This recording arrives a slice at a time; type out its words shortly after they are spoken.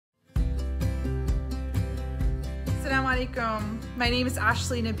Assalamu alaikum. My name is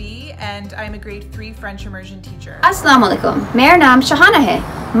Ashley Nabi and I'm a grade 3 French immersion teacher. Assalamu alaikum. Mera naam Shahana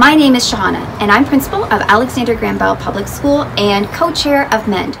hai. My name is Shahana and I'm principal of Alexander Graham Bell Public School and co-chair of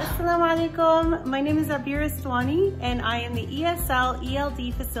MEND. Assalamu alaikum. My name is Abira Stwani and I am the ESL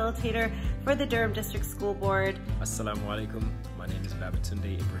ELD facilitator for the Durham District School Board. Assalamu alaikum. My name is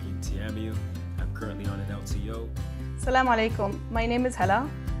Babatunde Ibrahim Tiamiu. I'm currently on an LTO. Assalamu alaikum. My name is Hela.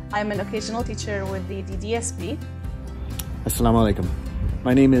 I'm an occasional teacher with the DDSB. Assalamu alaikum.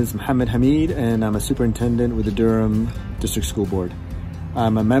 My name is Mohammed Hamid and I'm a superintendent with the Durham District School Board.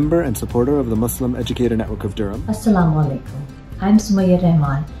 I'm a member and supporter of the Muslim Educator Network of Durham. Assalamu alaikum. I'm Sumaya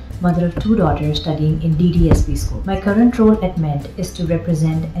Rahman, mother of 2 daughters studying in DDSB school. My current role at MEND is to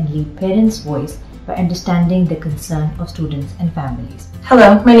represent and lead parents' voice by understanding the concern of students and families.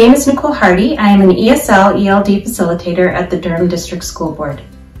 Hello, my name is Nicole Hardy. I am an ESL ELD facilitator at the Durham District School Board.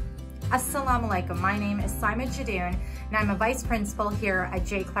 Assalamu alaikum. My name is Simon Jadoon and I'm a vice principal here at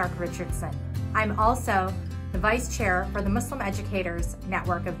J. Clark Richardson. I'm also the vice chair for the Muslim Educators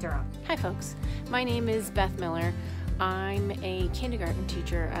Network of Durham. Hi folks, my name is Beth Miller. I'm a kindergarten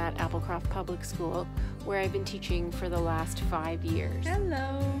teacher at Applecroft Public School where I've been teaching for the last 5 years.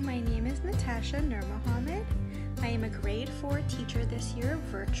 Hello, my name is Natasha Nur Mohammed. I am a grade 4 teacher this year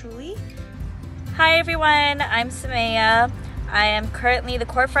virtually. Hi everyone, I'm Samaya. I am currently the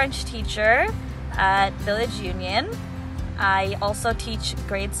core French teacher at Village Union. I also teach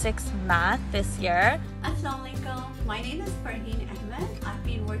grade 6 math this year. Assalamu alaikum. My name is Farheen Ahmed. I've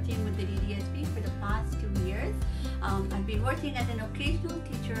been working with the DDSB for the past 2 years. I've been working as an occasional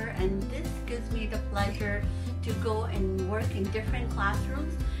teacher and this gives me the pleasure to go and work in different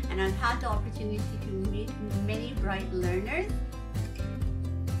classrooms, and I've had the opportunity to meet many bright learners.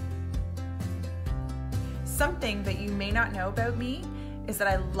 Something that you may not know about me is that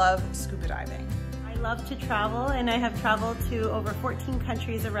I love scuba diving. I love to travel and I have traveled to over 14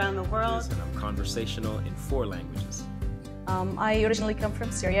 countries around the world. And I'm conversational in 4 languages. I originally come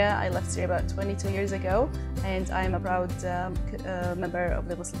from Syria. I left Syria about 22 years ago and I'm a proud member of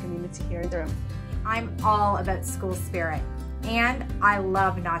the Muslim community here in Durham. I'm all about school spirit and I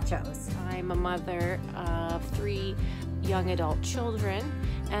love nachos. I'm a mother of 3 young adult children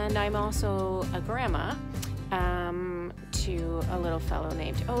and I'm also a grandma to a little fellow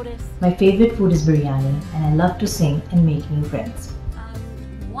named Otis. My favorite food is biryani and I love to sing and make new friends.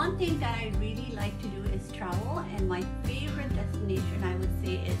 One thing that I really like to do is travel, and my favorite destination I would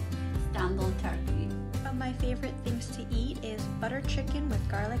say is Istanbul, Turkey. My favorite things to eat is butter chicken with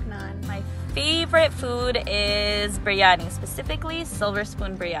garlic naan. My favorite food is biryani, specifically silver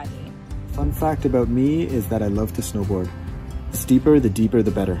spoon biryani. Fun fact about me is that I love to snowboard. The steeper, the deeper,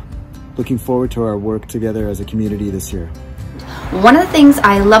 the better. Looking forward to our work together as a community this year. One of the things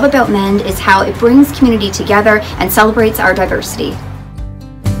I love about MEND is how it brings community together and celebrates our diversity.